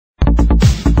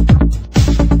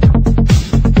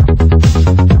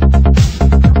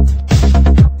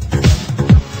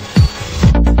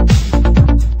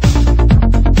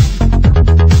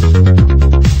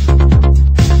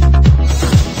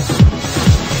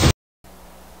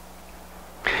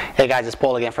Hey guys, it's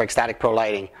Paul again for Xstatic Pro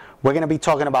Lighting. We're going to be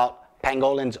talking about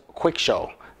Pangolin's Quick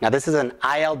Show. Now this is an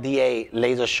ILDA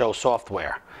Lasershow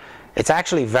software. It's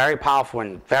actually very powerful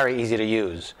and very easy to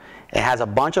use. It has a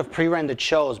bunch of pre-rendered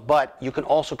shows, but you can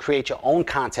also create your own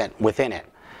content within it.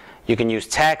 You can use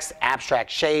text,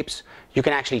 abstract shapes. You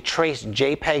can actually trace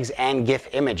JPEGs and GIF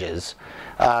images.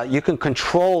 You can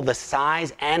control the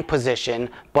size and position,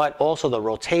 but also the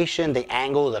rotation, the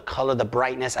angle, the color, the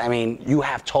brightness. I mean, you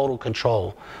have total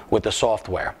control with the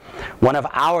software. One of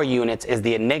our units is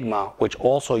the Enigma, which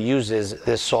also uses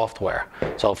this software.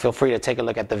 So feel free to take a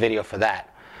look at the video for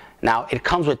that. Now, it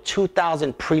comes with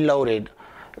 2,000 preloaded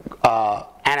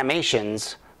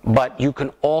animations, but you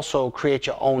can also create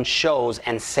your own shows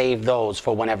and save those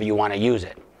for whenever you want to use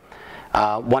it.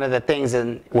 One of the things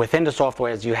within the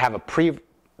software is you have a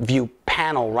preview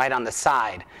panel right on the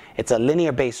side. It's a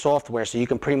linear-based software, so you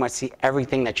can pretty much see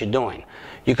everything that you're doing.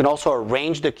 You can also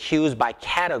arrange the cues by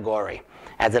category,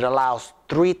 as it allows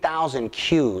 3,000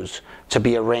 cues to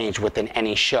be arranged within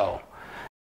any show.